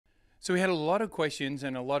So we had a lot of questions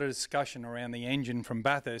and a lot of discussion around the engine from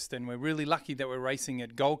Bathurst, and we're really lucky that we're racing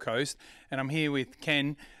at Gold Coast. And I'm here with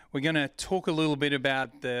Ken. We're going to talk a little bit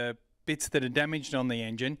about the bits that are damaged on the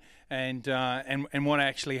engine and what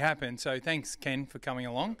actually happened. So thanks, Ken, for coming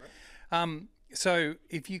along. So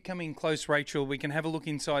if you come in close, Rachel, we can have a look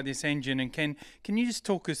inside this engine. And Ken, can you just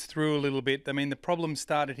talk us through a little bit? I mean, the problem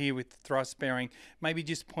started here with the thrust bearing. Maybe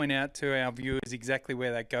just point out to our viewers exactly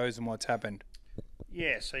where that goes and what's happened.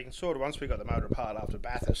 Yeah, so you can sort of, once we got the motor apart after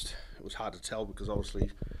Bathurst, it was hard to tell because obviously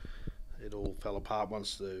it all fell apart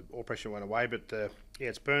once the oil pressure went away. But yeah,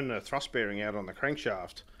 it's burned the thrust bearing out on the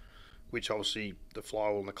crankshaft, which obviously the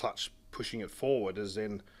flywheel and the clutch pushing it forward has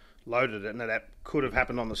then loaded it. Now that could have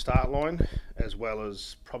happened on the start line, as well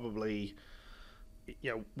as probably, you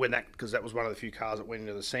know, when that, because that was one of the few cars that went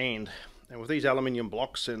into the sand. And with these aluminium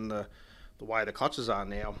blocks and the way the clutches are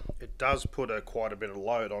now, it does put quite a bit of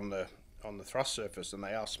load on the thrust surface, and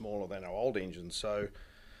they are smaller than our old engines. So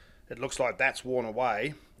it looks like that's worn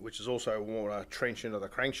away, which has also worn a trench into the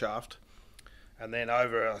crankshaft. And then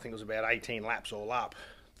over, I think it was about 18 laps all up,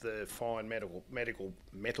 the fine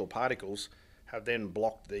metal particles have then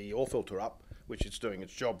blocked the oil filter up, which it's doing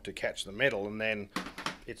its job to catch the metal, and then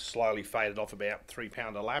it's slowly faded off about 3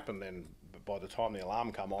 pound a lap. And then by the time the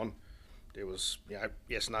alarm come on, there was, you know,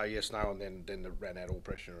 yes, no, and then it ran out oil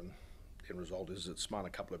pressure, and the end result is it spun a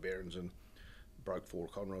couple of bearings and broke 4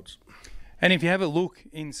 conrods. And if you have a look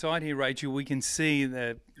inside here, Rachel, we can see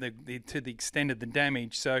to the extent of the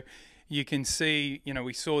damage. So you can see, you know,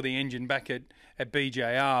 we saw the engine back at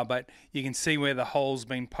BJR, but you can see where the hole's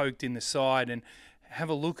been poked in the side. And have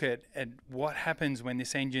a look at what happens when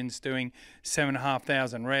this engine's doing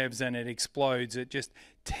 7,500 revs and it explodes. It just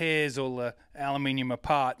tears all the aluminium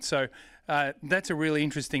apart. So that's a really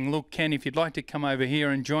interesting look. Ken, if you'd like to come over here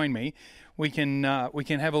and join me, we can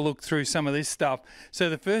have a look through some of this stuff. So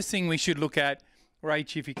the first thing we should look at,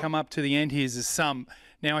 Rach, if you come up to the end here, is the sump.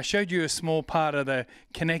 Now I showed you a small part of the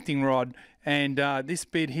connecting rod, and this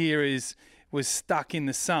bit here was stuck in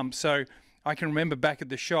the sump. So I can remember back at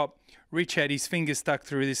the shop, Rich had his finger stuck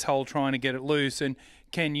through this hole trying to get it loose, and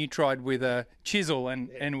Ken, you tried with a chisel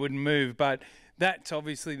and wouldn't move. But that's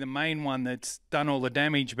obviously the main one that's done all the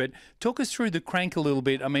damage. But talk us through the crank a little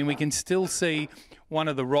bit. I mean, we can still see one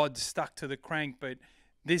of the rods stuck to the crank, but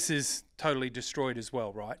this is totally destroyed as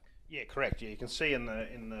well, right? Yeah, correct. Yeah, you can see in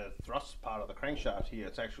the thrust part of the crankshaft here,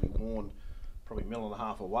 it's actually worn probably 1.5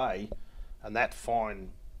 mil away, and that fine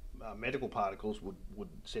medical particles would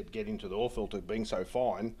get into the oil filter, being so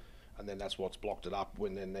fine, and then that's what's blocked it up.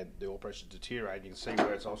 When then the oil pressure deteriorates, you can see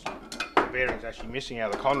where it's also, the bearing's actually missing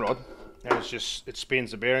out of the conrod, and it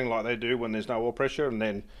spins the bearing like they do when there's no oil pressure, and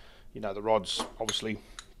then, you know, the rod's obviously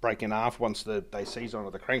break in half once they seize onto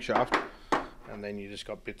the crankshaft, and then you just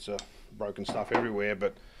got bits of broken stuff everywhere.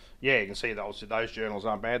 But yeah, you can see that obviously those journals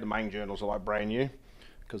aren't bad. The main journals are like brand new,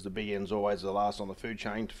 because the big end's always the last on the food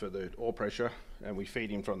chain for the oil pressure, and we feed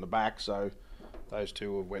him from the back, so those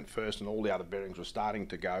two went first, and all the other bearings were starting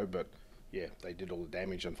to go, but yeah, they did all the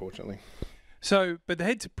damage, unfortunately. So, but the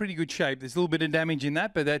head's in pretty good shape. There's a little bit of damage in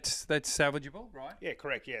that, but that's salvageable, right? Yeah,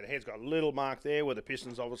 correct. Yeah, the head's got a little mark there where the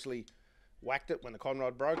pistons obviously whacked it when the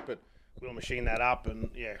conrod broke, but we'll machine that up, and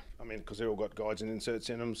yeah, I mean, because they've all got guides and inserts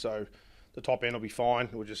in them, so the top end will be fine.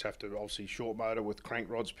 We'll just have to obviously short motor with crank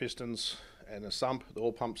rods, pistons, and a sump. The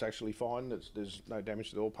oil pump's actually fine. There's no damage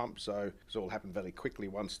to the oil pump, so it all happened very quickly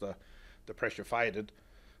once the pressure faded.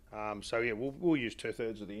 So yeah, we'll use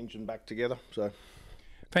 2/3 of the engine back together. So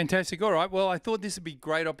fantastic. All right. Well, I thought this would be a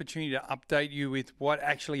great opportunity to update you with what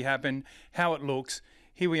actually happened, how it looks.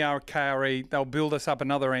 Here we are at KRE. They'll build us up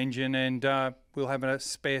another engine, and we'll have a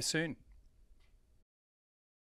spare soon.